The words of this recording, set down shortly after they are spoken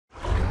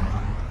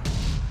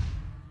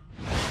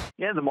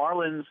Yeah, the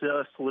Marlins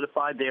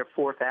solidified their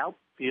fourth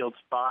outfield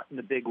spot in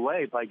a big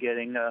way by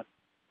getting a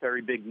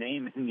very big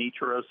name in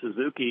Ichiro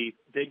Suzuki.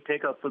 Big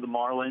pickup for the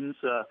Marlins,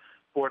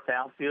 fourth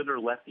outfielder,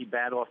 lefty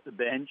bat off the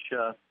bench.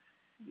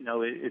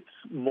 It's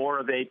more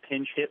of a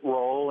pinch hit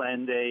role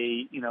and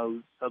a,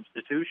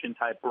 substitution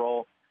type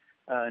role.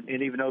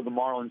 And even though the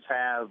Marlins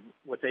have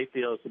what they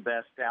feel is the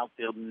best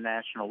outfield in the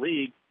National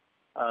League,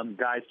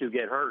 guys do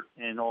get hurt,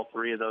 and all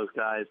three of those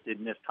guys did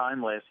miss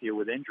time last year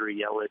with injury.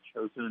 Yelich,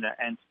 Ozuna,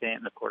 and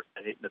Stanton, of course,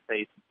 got hit in the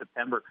face in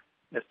September,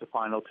 missed the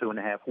final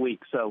 2.5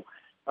 weeks. So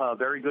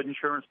very good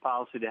insurance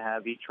policy to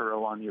have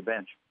Ichiro on your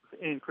bench.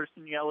 In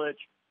Christian Yelich,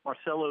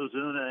 Marcelo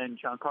Ozuna, and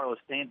Giancarlo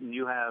Stanton,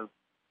 you have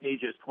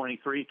ages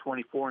 23,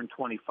 24, and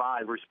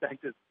 25,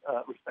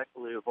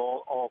 respectively, of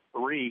all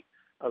three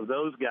of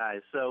those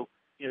guys. So,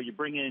 you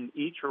bring in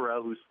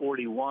Ichiro, who's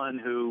 41,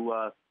 who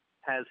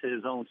has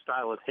his own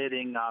style of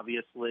hitting,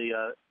 obviously,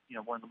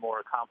 one of the more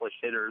accomplished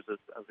hitters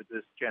of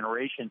this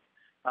generation.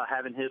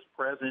 Having his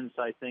presence,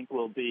 I think,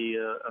 will be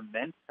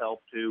immense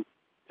help to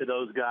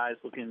those guys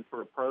looking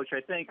for approach.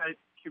 I'm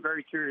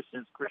very curious,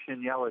 since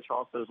Christian Yelich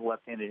also is a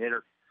left-handed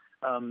hitter,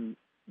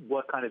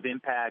 what kind of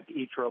impact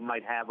Ichiro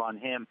might have on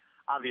him.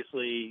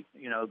 Obviously,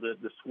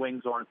 the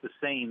swings aren't the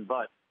same,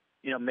 but,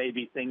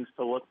 maybe things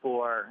to look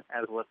for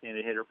as a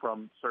left-handed hitter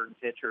from certain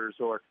pitchers,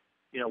 or,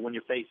 when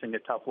you're facing a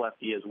tough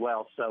lefty as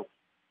well. So,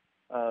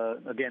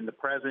 again, the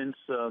presence,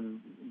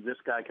 this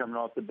guy coming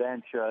off the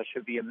bench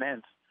should be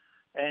immense.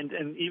 And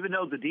even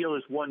though the deal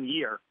is 1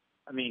 year,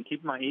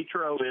 keep in mind,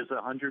 Ichiro is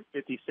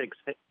 156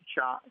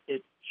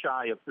 hit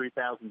shy of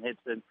 3,000 hits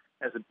and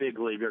as a big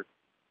leaguer.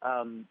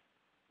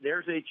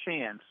 There's a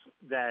chance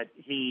that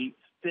he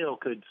still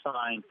could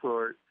sign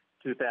for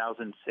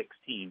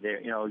 2016.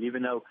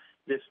 Even though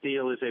this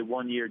deal is a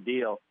 1-year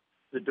deal,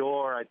 the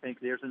door, I think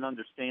there's an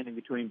understanding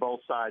between both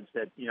sides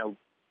that,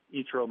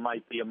 Ichiro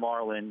might be a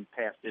Marlin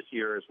past this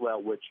year as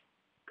well, which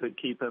could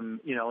keep him,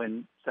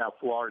 in South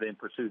Florida in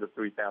pursuit of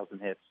 3,000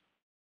 hits.